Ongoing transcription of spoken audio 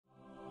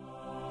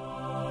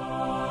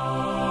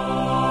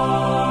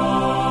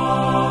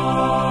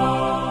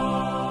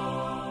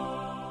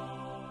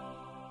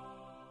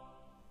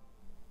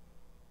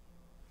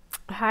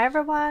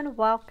everyone,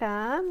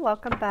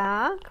 welcome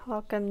back,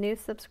 welcome new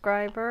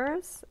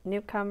subscribers,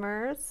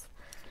 newcomers,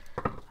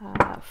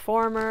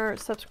 former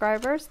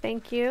subscribers,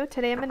 thank you.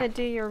 Today I'm going to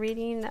do your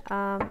reading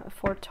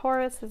for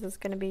Taurus. This is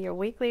going to be your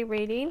weekly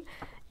reading,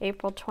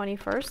 April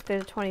 21st through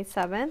the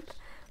 27th.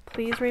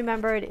 Please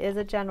remember it is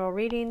a general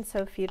reading, so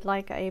if you'd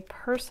like a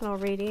personal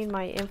reading,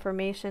 my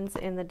information's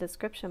in the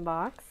description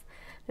box.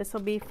 This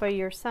will be for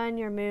your sun,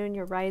 your moon,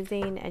 your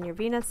rising, and your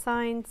Venus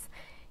signs.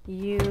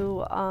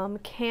 You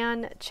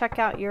can check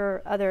out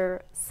your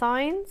other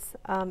signs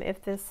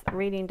if this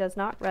reading does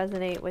not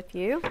resonate with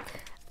you.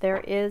 There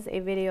is a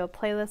video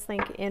playlist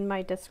link in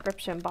my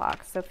description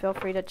box, so feel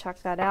free to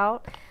check that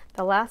out.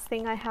 The last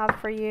thing I have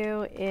for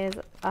you is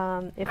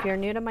if you're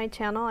new to my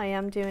channel, I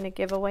am doing a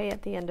giveaway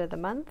at the end of the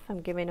month.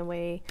 I'm giving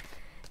away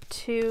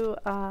 2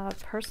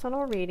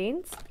 personal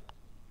readings.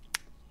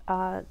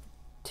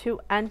 To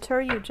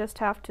enter, you just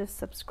have to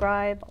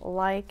subscribe,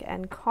 like,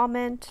 and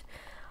comment.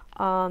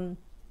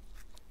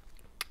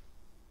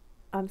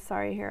 I'm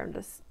sorry here, I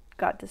just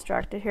got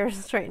distracted here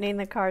straightening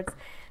the cards.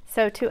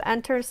 So to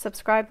enter,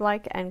 subscribe,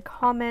 like, and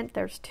comment.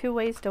 There's 2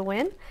 ways to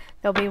win.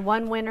 There'll be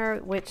one winner,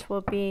 which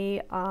will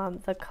be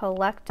the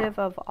collective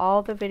of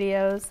all the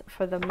videos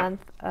for the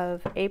month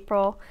of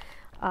April,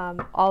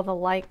 all the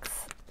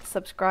likes,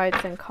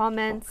 subscribes, and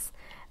comments.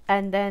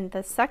 And then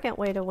the second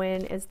way to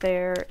win is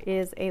there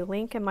is a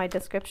link in my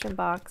description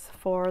box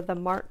for the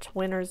March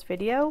winners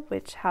video,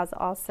 which has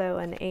also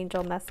an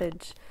angel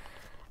message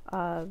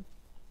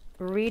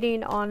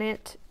reading on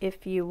it.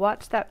 If you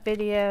watch that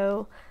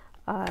video,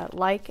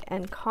 like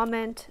and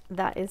comment,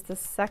 that is the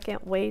second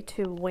way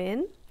to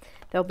win.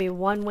 There'll be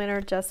one winner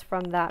just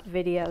from that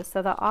video,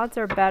 so the odds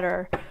are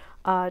better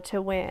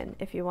to win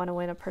if you want to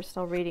win a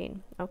personal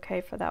reading,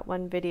 okay, for that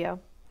one video.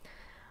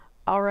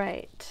 All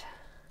right,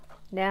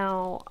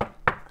 now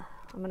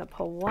I'm going to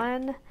pull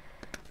one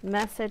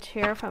message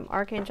here from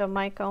Archangel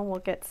Michael and we'll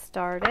get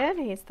started.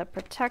 He's the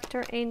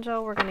protector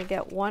angel. We're going to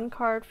get one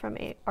card from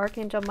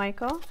Archangel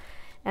Michael,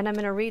 and I'm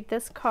going to read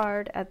this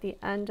card at the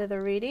end of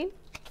the reading.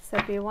 So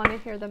if you want to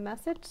hear the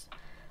message,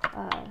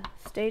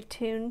 stay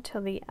tuned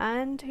till the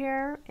end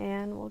here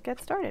and we'll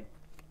get started.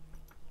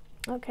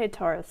 Okay,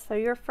 Taurus, so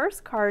your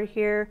first card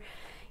here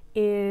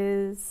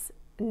is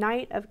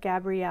Knight of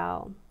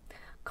Gabrielle.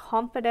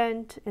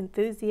 Confident,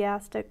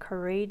 enthusiastic,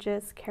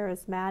 courageous,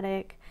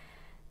 charismatic.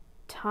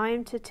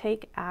 Time to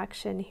take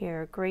action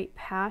here. Great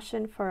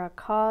passion for a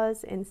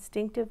cause,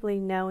 instinctively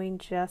knowing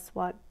just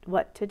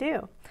what to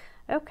do.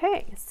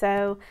 Okay,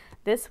 so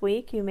this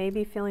week you may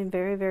be feeling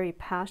very, very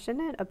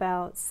passionate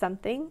about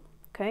something.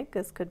 Okay,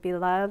 this could be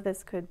love,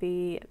 this could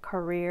be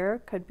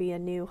career, could be a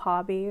new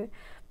hobby,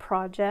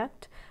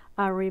 project.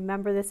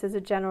 Remember, this is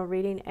a general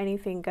reading.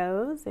 Anything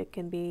goes. It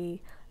can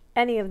be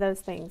any of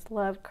those things,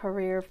 love,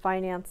 career,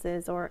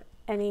 finances, or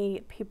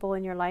any people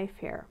in your life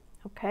here,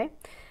 okay?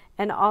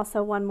 And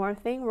also one more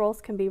thing,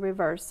 roles can be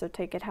reversed, so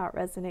take it how it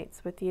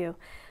resonates with you.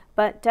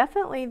 But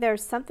definitely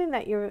there's something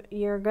that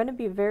you're going to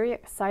be very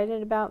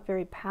excited about,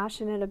 very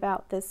passionate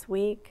about this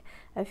week.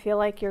 I feel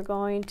like you're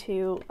going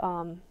to,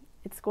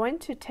 it's going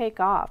to take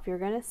off. You're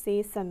going to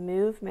see some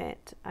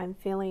movement, I'm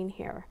feeling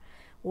here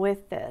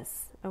with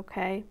this,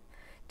 okay?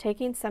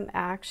 Taking some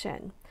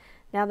action.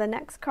 Now the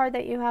next card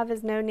that you have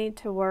is No Need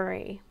to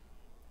Worry.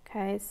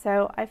 Okay,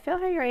 so I feel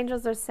how your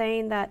angels are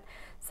saying that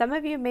some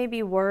of you may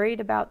be worried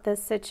about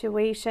this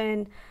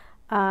situation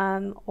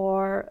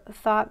or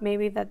thought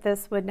maybe that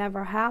this would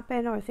never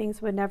happen or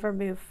things would never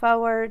move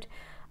forward.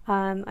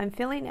 I'm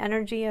feeling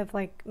energy of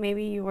like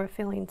maybe you were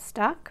feeling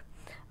stuck.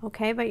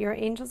 Okay, but your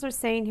angels are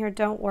saying here,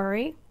 don't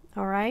worry.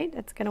 All right,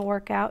 it's going to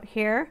work out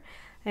here.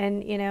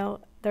 And, you know,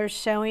 they're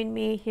showing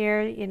me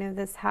here, you know,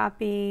 this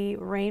happy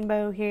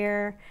rainbow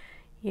here.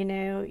 You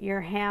know,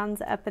 your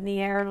hands up in the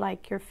air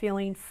like you're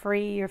feeling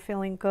free, you're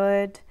feeling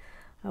good.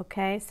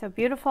 Okay, so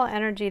beautiful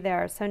energy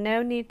there. So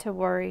no need to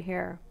worry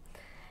here.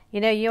 You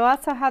know, you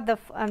also have the,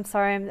 I'm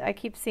sorry, I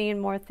keep seeing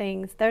more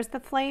things. There's the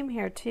flame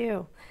here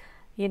too.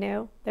 You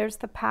know, there's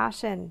the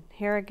passion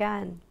here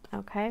again.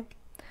 Okay.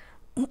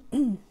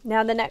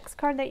 Now the next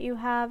card that you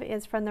have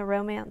is from the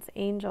Romance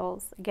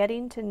Angels.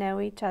 Getting to know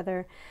each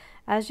other.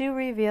 As you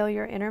reveal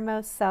your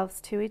innermost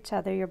selves to each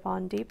other, your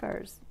bond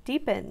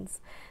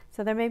deepens.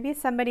 So there may be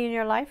somebody in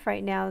your life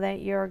right now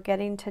that you're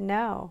getting to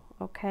know,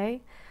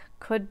 okay?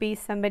 Could be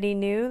somebody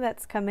new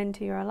that's come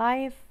into your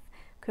life.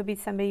 Could be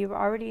somebody you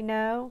already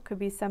know. Could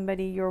be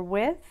somebody you're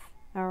with,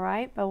 all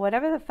right? But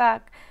whatever the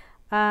fact,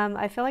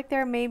 I feel like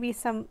there may be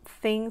some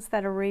things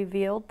that are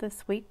revealed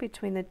this week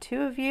between the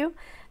two of you.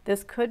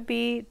 This could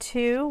be,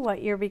 too,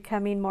 what you're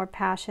becoming more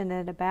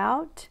passionate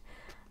about,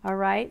 all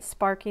right?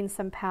 Sparking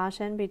some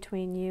passion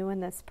between you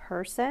and this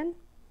person,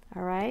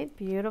 all right?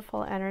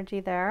 Beautiful energy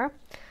there.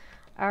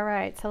 All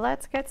right, so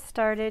let's get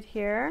started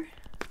here.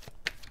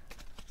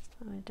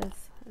 I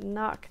just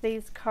knock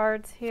these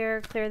cards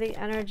here, clear the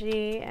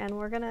energy, and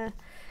we're going to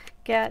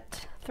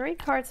get 3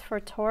 cards for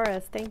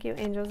Taurus. Thank you,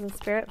 angels and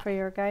spirit, for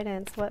your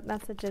guidance. What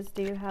messages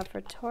do you have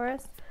for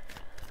Taurus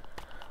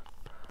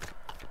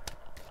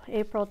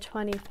April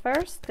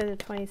 21st through the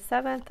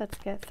 27th. Let's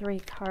get 3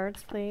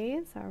 cards,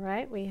 please. All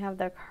right, we have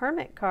the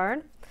Hermit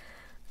card.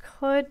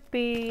 Could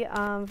be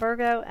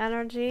Virgo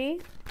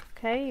energy.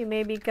 Okay, you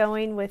may be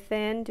going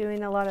within,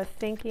 doing a lot of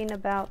thinking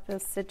about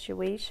this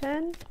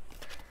situation.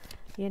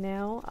 You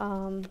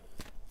know,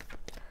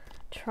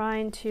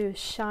 trying to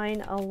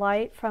shine a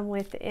light from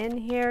within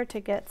here to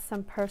get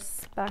some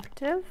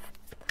perspective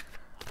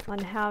on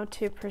how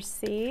to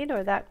proceed.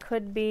 Or that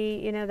could be,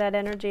 you know, that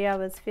energy I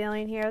was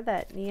feeling here,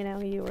 that, you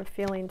know, you were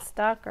feeling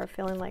stuck or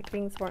feeling like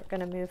things weren't going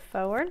to move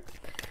forward.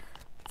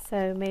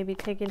 So maybe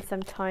taking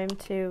some time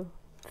to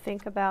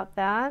think about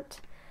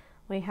that.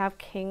 We have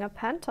King of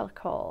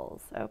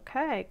Pentacles.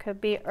 Okay, could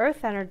be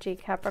Earth energy,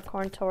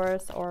 Capricorn,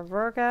 Taurus, or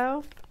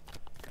Virgo.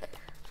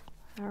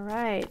 All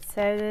right,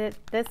 so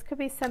this could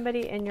be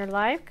somebody in your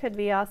life. Could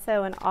be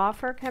also an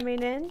offer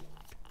coming in.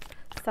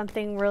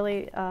 Something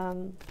really,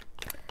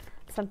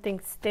 something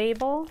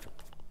stable.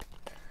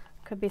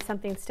 Could be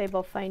something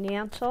stable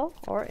financial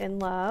or in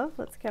love.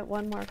 Let's get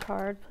one more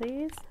card,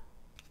 please.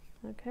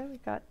 Okay, we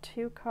got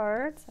 2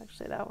 cards.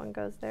 Actually, that one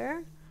goes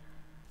there.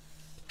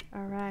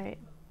 All right.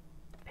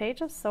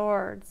 Page of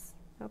Swords.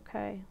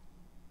 Okay.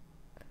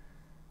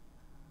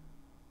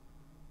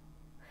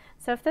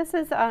 So if this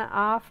is an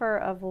offer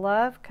of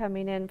love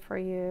coming in for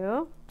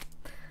you,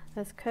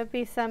 this could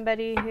be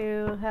somebody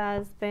who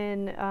has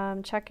been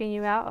checking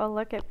you out. Oh,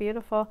 look at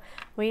beautiful.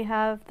 We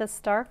have the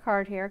Star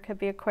card here. Could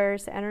be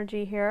Aquarius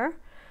energy here.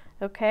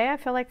 Okay, I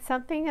feel like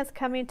something is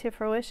coming to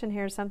fruition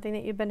here, something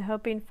that you've been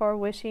hoping for,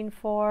 wishing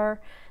for.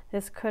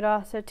 This could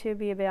also too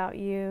be about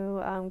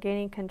you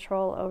gaining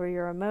control over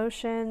your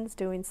emotions,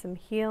 doing some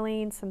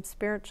healing, some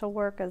spiritual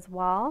work as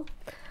well.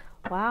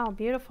 Wow,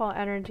 beautiful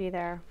energy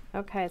there.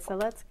 Okay, so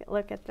let's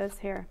look at this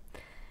here.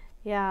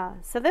 Yeah,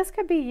 so this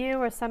could be you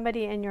or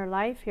somebody in your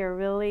life here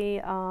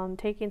really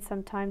taking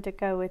some time to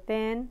go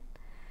within.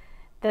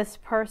 This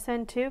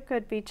person too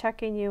could be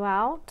checking you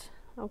out.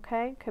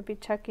 Okay, could be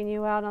checking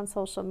you out on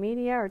social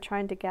media or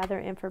trying to gather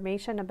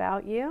information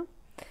about you.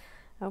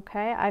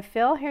 Okay, I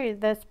feel here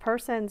this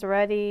person's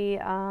ready,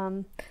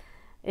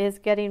 is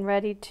getting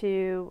ready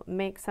to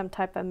make some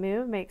type of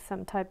move, make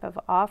some type of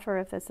offer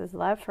if this is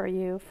love for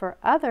you. For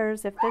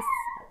others, if this,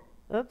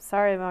 oops,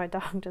 sorry, my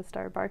dog just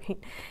started barking.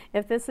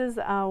 If this is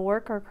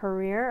work or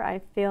career,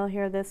 I feel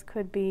here this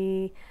could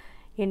be,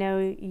 you know,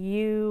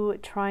 you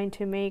trying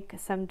to make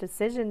some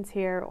decisions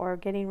here or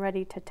getting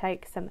ready to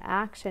take some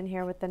action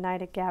here with the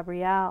Knight of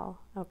Gabrielle,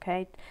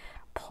 okay?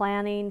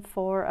 Planning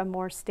for a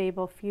more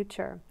stable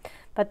future.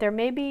 But there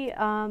may be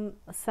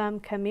some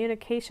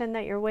communication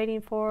that you're waiting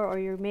for, or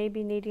you may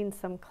be needing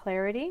some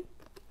clarity,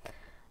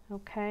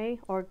 okay?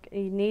 Or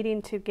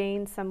needing to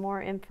gain some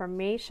more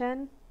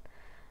information.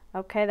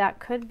 Okay, that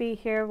could be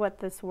here what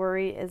this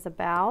worry is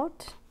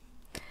about.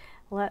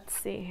 Let's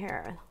see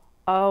here.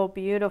 Oh,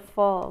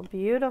 beautiful,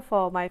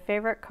 beautiful. My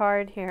favorite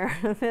card here.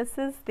 This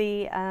is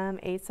the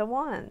Ace of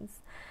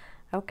Wands.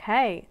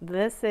 Okay,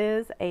 this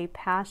is a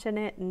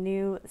passionate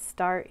new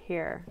start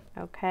here,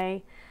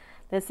 okay?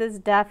 This is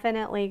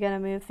definitely going to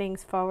move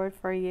things forward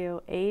for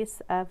you.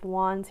 Ace of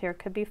Wands here.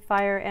 Could be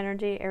fire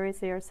energy,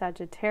 Aries, Leo,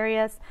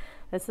 Sagittarius.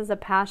 This is a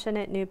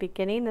passionate new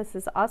beginning. This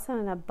is also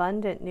an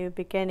abundant new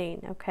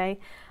beginning, okay?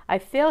 I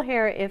feel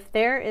here if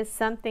there is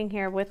something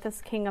here with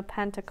this King of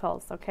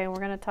Pentacles, okay, we're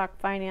going to talk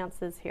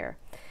finances here.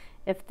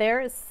 If there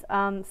is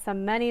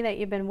some money that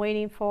you've been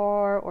waiting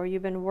for or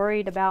you've been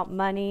worried about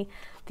money,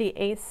 the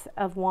Ace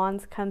of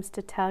Wands comes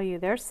to tell you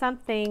there's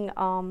something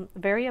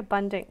very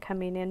abundant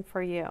coming in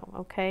for you,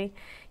 okay?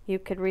 You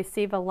could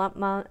receive a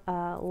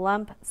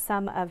lump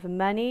sum of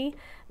money.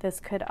 This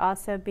could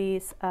also be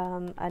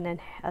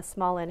a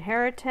small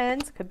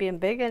inheritance, could be a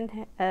big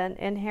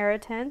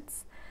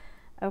inheritance,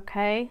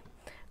 okay?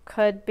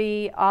 Could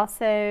be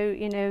also,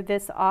 you know,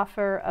 this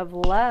offer of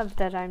love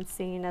that I'm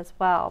seeing as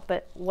well.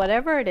 But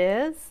whatever it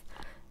is,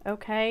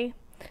 okay,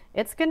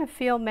 it's going to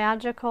feel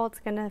magical. It's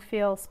going to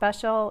feel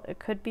special. It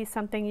could be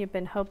something you've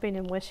been hoping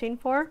and wishing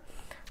for.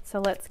 So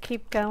let's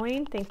keep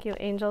going. Thank you,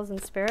 angels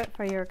and spirit,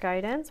 for your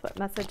guidance. What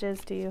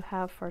messages do you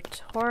have for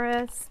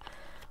Taurus?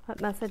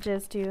 What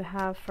messages do you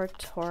have for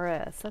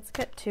Taurus? Let's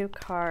get 2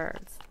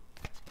 cards.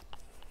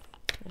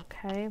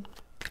 Okay.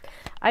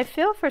 I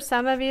feel for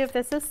some of you, if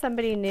this is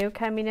somebody new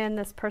coming in,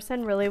 this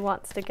person really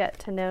wants to get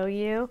to know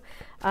you.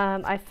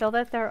 I feel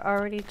that they're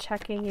already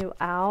checking you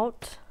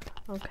out,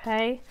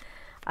 okay?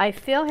 I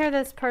feel here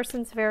this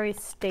person's very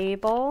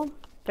stable,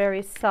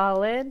 very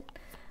solid,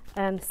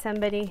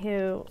 somebody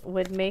who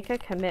would make a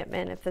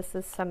commitment if this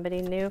is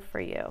somebody new for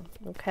you,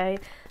 okay?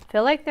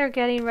 Feel like they're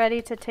getting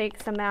ready to take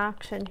some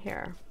action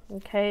here,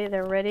 okay?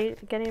 They're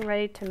getting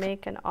ready to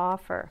make an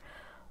offer.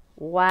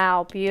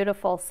 Wow,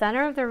 beautiful.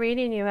 Center of the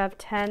reading, you have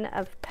 10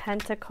 of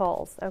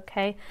Pentacles,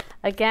 okay?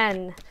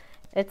 Again,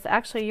 it's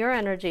actually your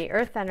energy,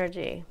 Earth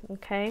energy,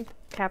 okay?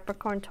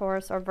 Capricorn,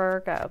 Taurus, or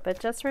Virgo. But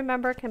just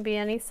remember, it can be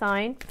any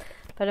sign.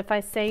 But if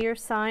I say your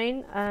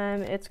sign,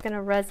 it's going to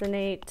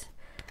resonate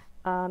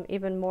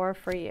even more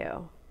for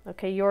you,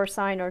 okay? Your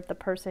sign or the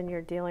person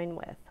you're dealing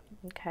with,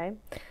 okay?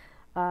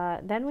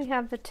 Then we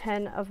have the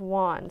 10 of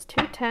Wands,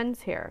 2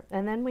 10s here,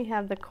 and then we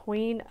have the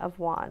Queen of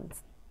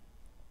Wands.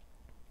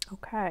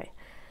 Okay,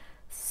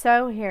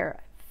 so here,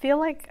 feel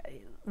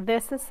like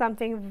this is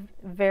something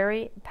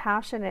very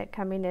passionate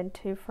coming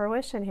into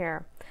fruition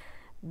here.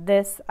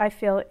 This, I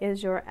feel,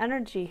 is your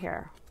energy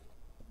here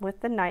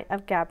with the Knight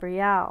of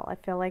Gabrielle. I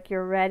feel like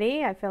you're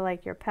ready. I feel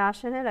like you're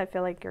passionate. I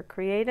feel like you're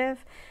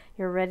creative.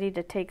 You're ready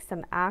to take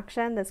some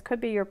action. This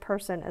could be your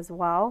person as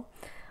well.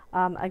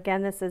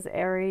 Again, this is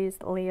Aries,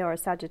 Leo, or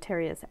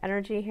Sagittarius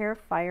energy here,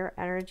 fire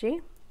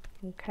energy.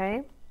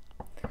 Okay.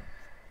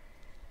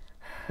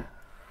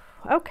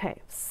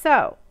 Okay,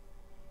 so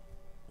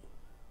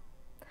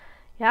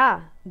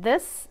yeah,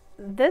 this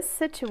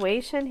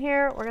situation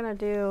here, we're gonna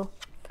do,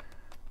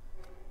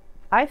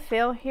 I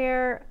feel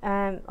here,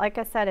 like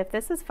I said, if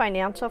this is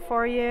financial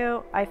for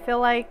you, I feel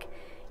like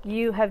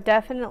you have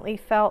definitely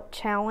felt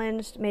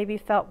challenged, maybe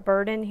felt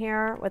burden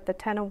here with the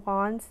 10 of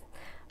Wands.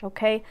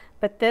 Okay,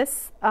 but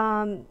this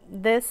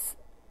this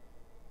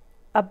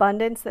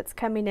abundance that's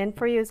coming in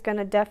for you is going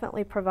to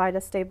definitely provide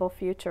a stable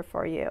future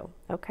for you.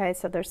 Okay,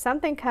 so there's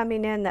something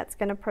coming in that's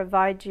going to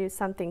provide you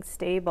something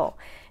stable,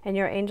 and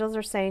your angels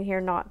are saying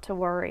here not to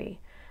worry.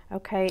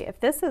 Okay, if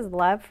this is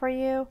love for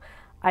you,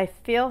 I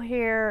feel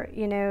here,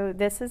 you know,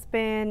 this has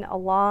been a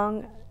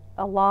long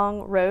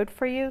road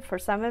for you. For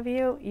some of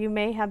you, you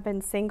may have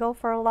been single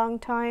for a long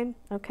time.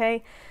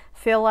 Okay,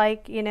 feel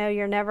like, you know,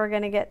 you're never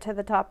going to get to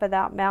the top of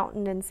that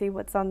mountain and see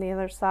what's on the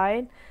other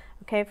side.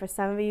 Okay, for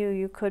some of you,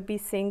 you could be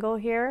single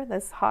here,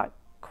 this hot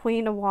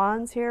Queen of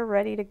Wands here,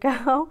 ready to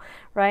go,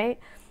 right?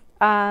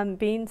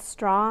 Being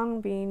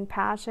strong, being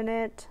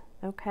passionate,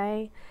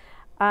 okay?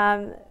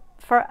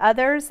 For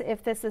others,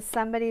 if this is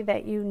somebody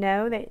that you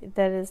know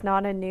that is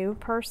not a new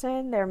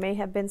person, there may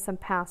have been some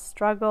past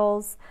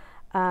struggles.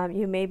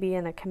 You may be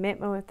in a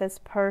commitment with this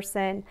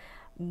person,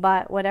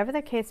 but whatever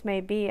the case may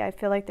be, I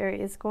feel like there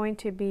is going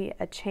to be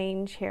a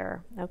change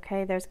here,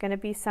 okay? There's going to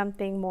be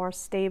something more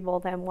stable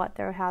than what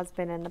there has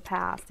been in the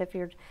past. If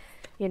you're,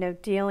 you know,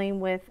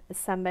 dealing with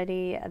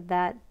somebody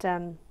that,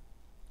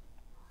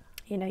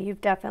 you know,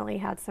 you've definitely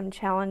had some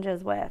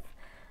challenges with,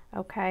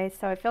 okay?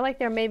 So I feel like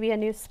there may be a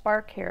new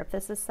spark here if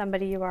this is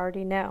somebody you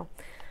already know.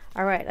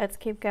 All right, let's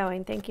keep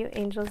going. Thank you,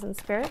 angels and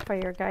spirit, for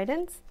your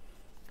guidance.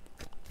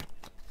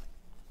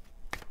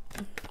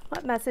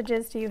 What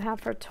messages do you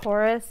have for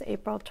Taurus,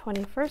 April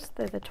 21st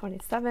through the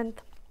 27th?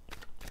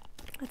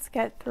 Let's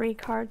get 3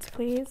 cards,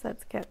 please.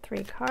 Let's get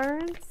 3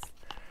 cards.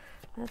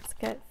 Let's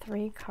get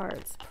 3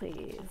 cards,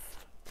 please.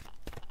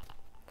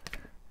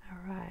 All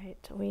right,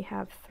 we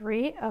have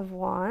 3 of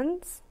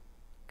Wands.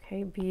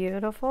 Okay,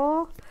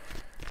 beautiful.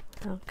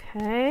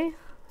 Okay,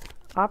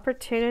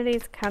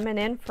 opportunities coming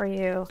in for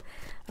you.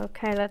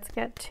 Okay, let's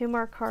get 2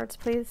 more cards,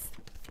 please.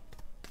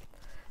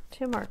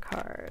 2 more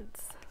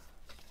cards.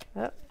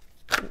 Oh.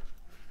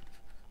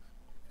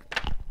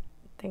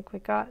 I think we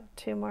got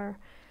two more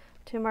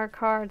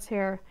cards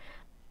here.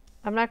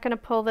 I'm not going to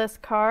pull this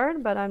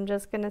card, but I'm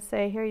just going to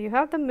say here you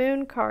have the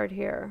Moon card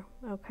here.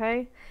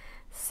 Okay,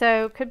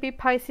 so could be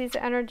Pisces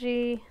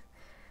energy,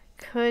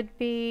 could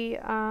be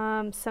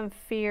some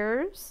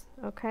fears,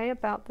 okay,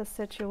 about the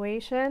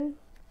situation.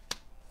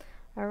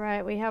 All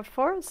right, we have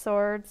 4 of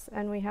Swords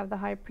and we have the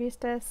High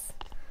Priestess.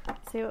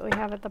 Let's see what we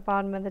have at the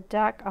bottom of the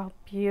deck. Oh,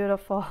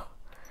 beautiful.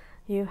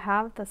 You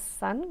have the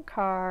Sun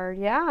card.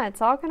 Yeah,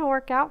 it's all going to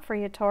work out for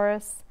you,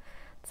 Taurus.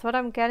 That's what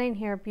I'm getting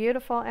here.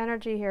 Beautiful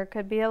energy here.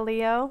 Could be a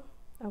Leo,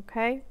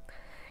 okay?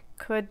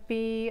 Could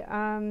be,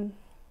 you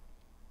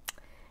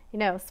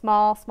know,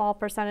 small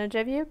percentage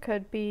of you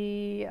could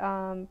be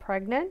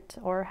pregnant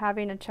or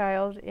having a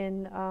child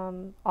in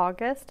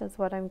August is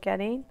what I'm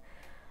getting.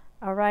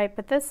 All right,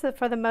 but this,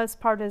 for the most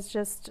part, is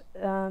just,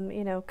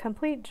 you know,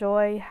 complete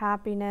joy,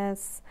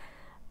 happiness.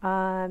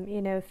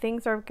 You know,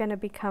 things are going to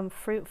become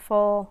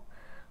fruitful.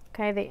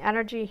 Okay, the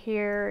energy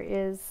here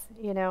is,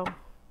 you know,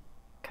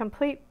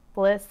 complete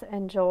bliss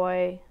and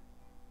joy,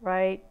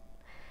 right?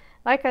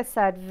 Like I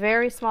said,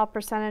 very small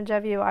percentage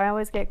of you. I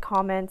always get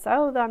comments,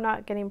 oh, I'm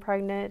not getting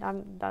pregnant.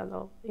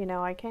 You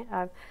know, I can't.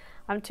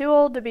 I'm too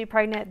old to be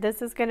pregnant.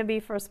 This is going to be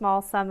for a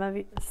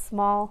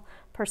small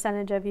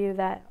percentage of you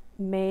that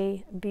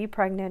may be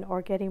pregnant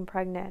or getting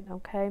pregnant.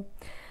 Okay,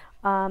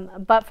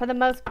 but for the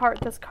most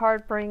part, this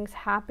card brings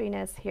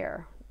happiness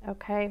here.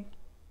 Okay,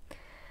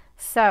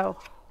 so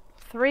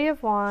 3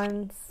 of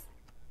Wands,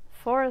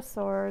 4 of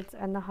Swords,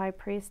 and the High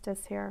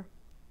Priestess here.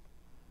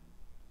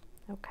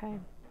 Okay.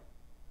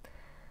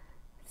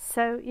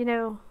 So, you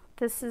know,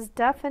 this is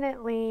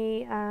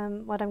definitely,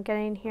 what I'm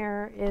getting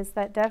here is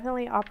that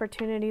definitely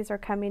opportunities are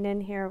coming in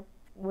here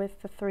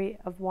with the 3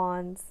 of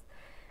Wands.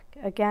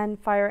 Again,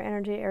 fire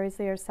energy, Aries,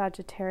 Leo,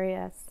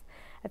 Sagittarius.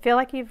 I feel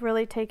like you've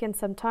really taken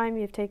some time.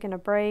 You've taken a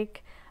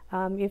break.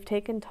 You've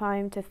taken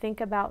time to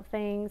think about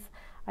things.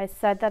 I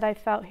said that I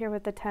felt here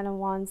with the Ten of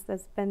Wands,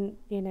 there's been,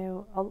 you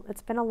know,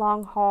 it's been a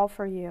long haul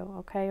for you,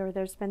 okay? Or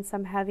there's been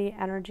some heavy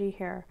energy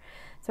here.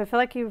 So I feel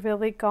like you've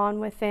really gone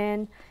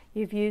within,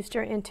 you've used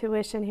your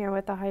intuition here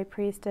with the High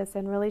Priestess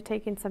and really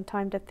taken some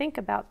time to think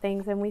about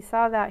things. And we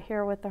saw that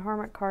here with the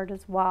Hermit card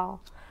as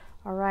well,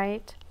 all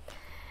right?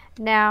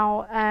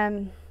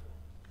 Now,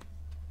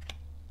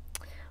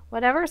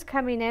 whatever's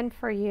coming in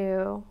for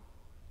you,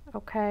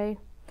 okay?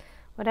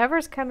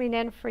 Whatever's coming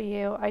in for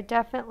you, I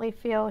definitely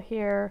feel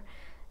here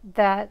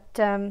that,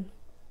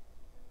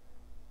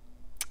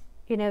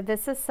 you know,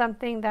 this is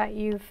something that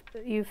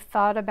you've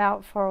thought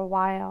about for a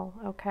while,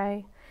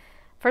 okay?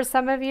 For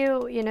some of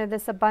you, you know,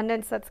 this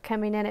abundance that's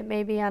coming in, it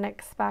may be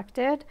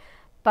unexpected,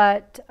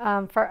 but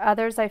for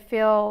others, I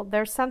feel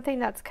there's something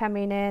that's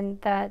coming in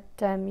that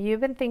you've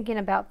been thinking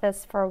about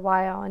this for a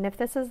while. And if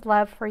this is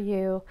love for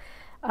you,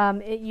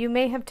 you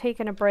may have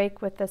taken a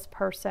break with this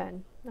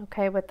person,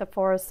 okay, with the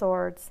Four of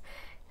Swords.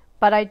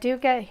 But I do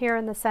get here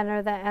in the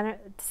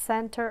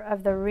center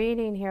of the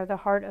reading here, the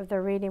heart of the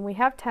reading, we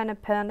have Ten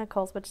of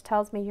Pentacles, which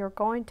tells me you're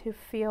going to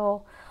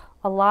feel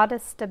a lot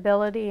of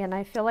stability. And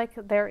I feel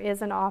like there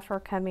is an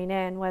offer coming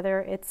in, whether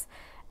it's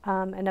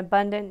an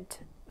abundant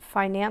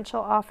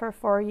financial offer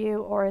for you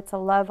or it's a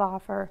love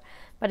offer.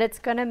 But it's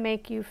going to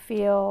make you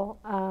feel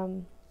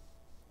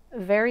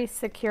very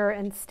secure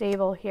and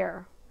stable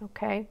here,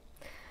 okay?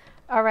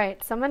 All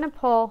right, so I'm going to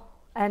pull,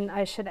 and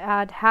I should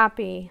add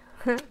happy,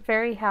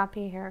 very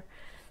happy here.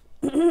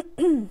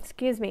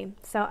 Excuse me.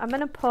 So I'm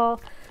going to pull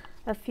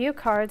a few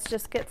cards,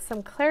 just get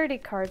some clarity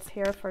cards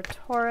here for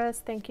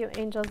Taurus. Thank you,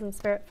 angels and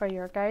spirit, for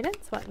your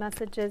guidance. What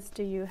messages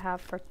do you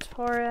have for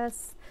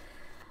Taurus?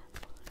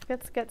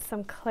 Let's get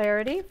some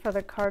clarity for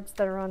the cards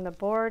that are on the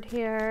board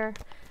here.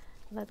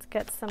 Let's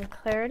get some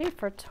clarity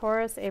for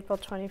Taurus, April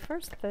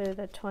 21st through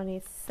the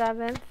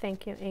 27th.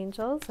 Thank you,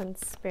 angels and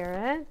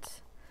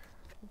spirit.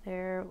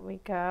 There we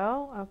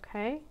go.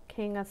 Okay,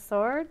 King of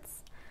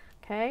Swords.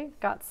 Okay,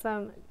 got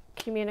some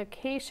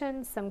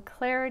communication, some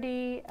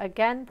clarity.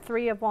 Again,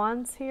 Three of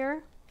Wands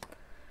here.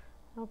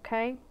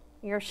 Okay,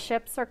 your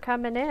ships are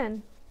coming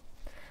in.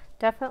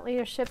 Definitely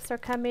your ships are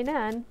coming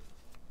in.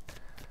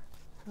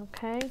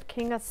 Okay,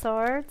 King of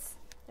Swords.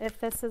 If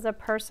this is a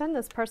person,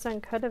 this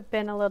person could have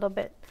been a little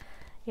bit,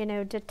 you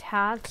know,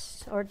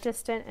 detached or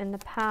distant in the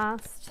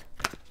past.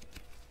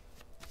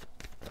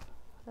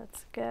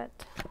 Let's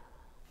get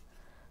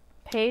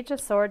Page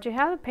of Swords. You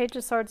have the Page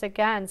of Swords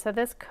again. So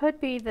this could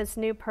be this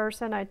new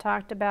person I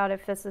talked about.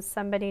 If this is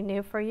somebody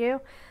new for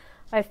you,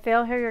 I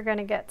feel here you're going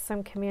to get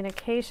some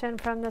communication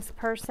from this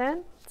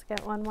person. Let's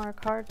get one more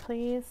card,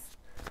 please.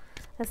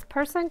 This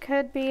person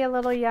could be a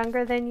little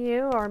younger than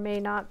you or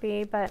may not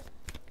be, but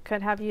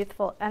could have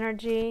youthful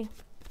energy.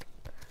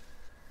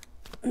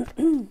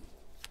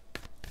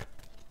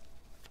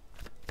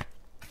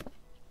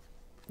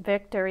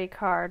 Victory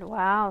card.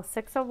 Wow,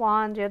 Six of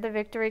Wands. You're the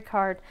Victory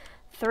card.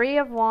 Three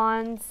of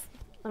Wands.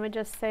 Let me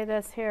just say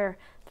this here.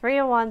 Three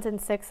of Wands and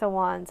Six of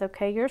Wands.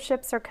 Okay, your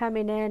ships are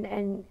coming in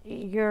and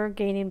you're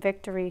gaining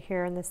victory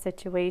here in this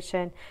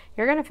situation.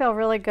 You're going to feel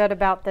really good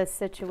about this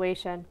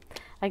situation.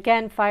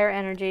 Again, fire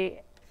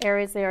energy,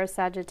 Aries, Leo,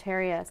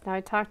 Sagittarius. Now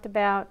I talked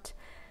about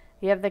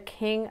you have the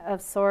King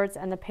of Swords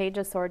and the Page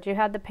of Swords. You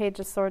had the Page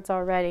of Swords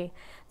already.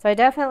 So I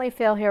definitely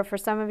feel here, for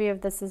some of you,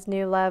 if this is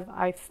new love,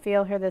 I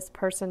feel here this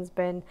person's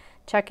been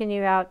checking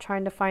you out,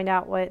 trying to find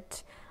out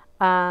what,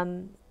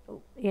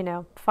 you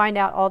know, find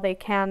out all they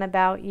can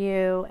about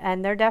you.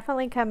 And they're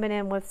definitely coming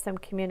in with some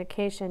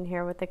communication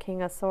here with the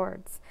King of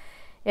Swords.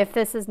 If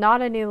this is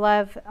not a new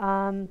love,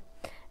 and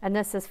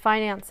this is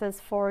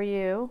finances for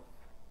you,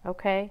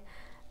 okay,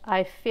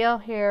 I feel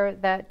here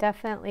that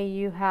definitely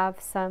you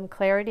have some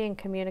clarity and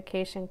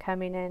communication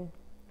coming in,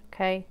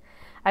 okay?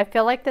 I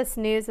feel like this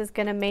news is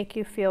going to make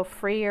you feel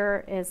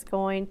freer, is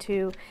going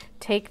to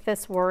take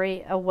this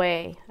worry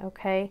away,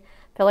 okay?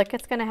 I feel like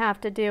it's going to have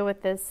to do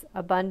with this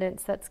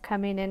abundance that's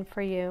coming in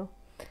for you.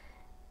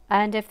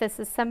 And if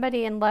this is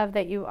somebody in love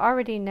that you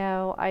already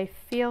know, I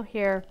feel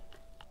here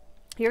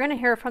you're going to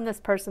hear from this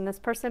person. This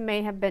person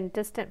may have been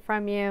distant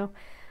from you.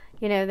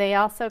 You know, they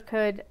also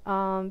could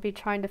be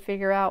trying to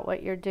figure out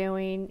what you're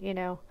doing, you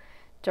know,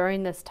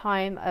 during this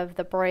time of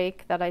the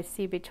break that I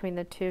see between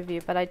the two of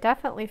you. But I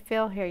definitely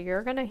feel here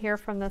you're going to hear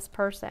from this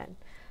person.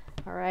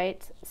 All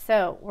right.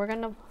 So we're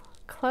going to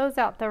close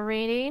out the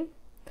reading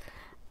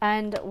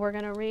and we're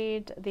going to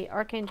read the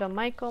Archangel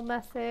Michael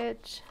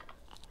message.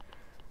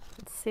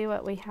 Let's see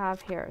what we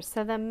have here.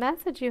 So the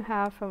message you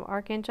have from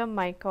Archangel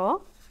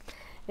Michael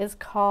is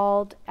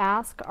called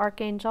Ask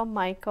Archangel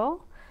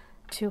Michael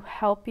to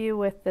help you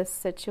with this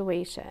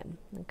situation,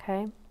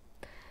 okay?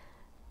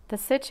 The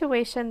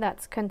situation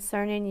that's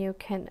concerning you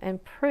can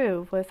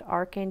improve with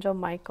Archangel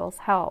Michael's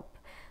help.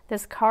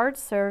 This card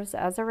serves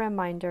as a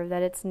reminder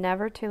that it's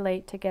never too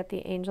late to get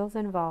the angels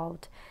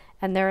involved,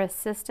 and their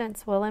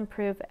assistance will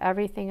improve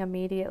everything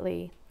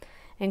immediately,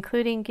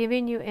 including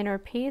giving you inner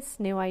peace,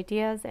 new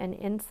ideas, and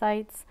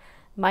insights.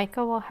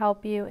 Michael will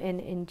help you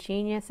in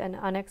ingenious and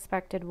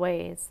unexpected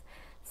ways.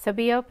 So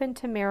be open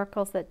to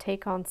miracles that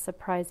take on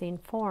surprising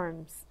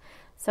forms.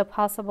 So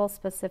possible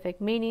specific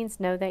meanings: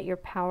 know that you're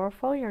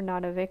powerful, you're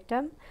not a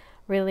victim.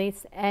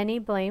 Release any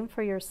blame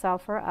for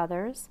yourself or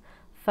others.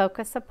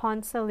 Focus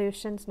upon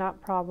solutions, not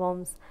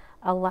problems.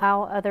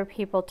 Allow other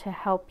people to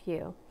help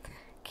you.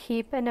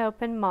 Keep an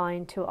open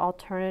mind to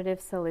alternative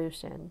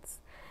solutions.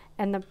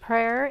 And the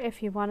prayer,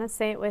 if you want to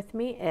say it with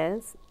me,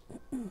 is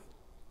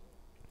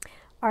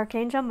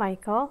Archangel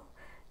Michael,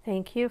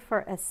 thank you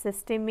for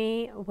assisting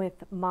me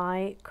with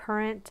my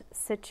current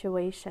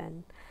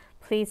situation.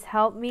 Please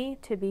help me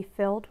to be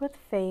filled with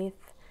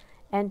faith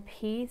and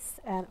peace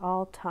at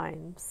all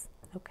times.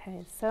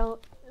 Okay, so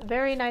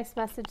very nice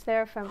message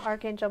there from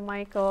Archangel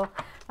Michael.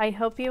 I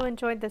hope you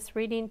enjoyed this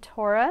reading,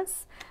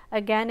 Taurus.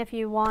 Again, if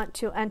you want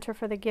to enter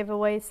for the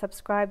giveaway,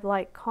 subscribe,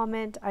 like,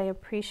 comment. I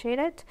appreciate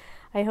it.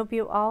 I hope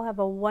you all have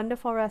a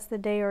wonderful rest of the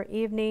day or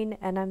evening,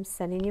 and I'm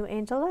sending you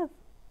angel love.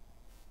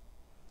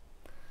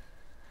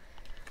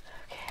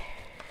 Okay.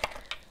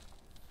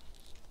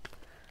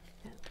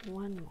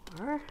 One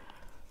more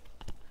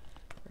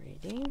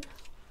reading.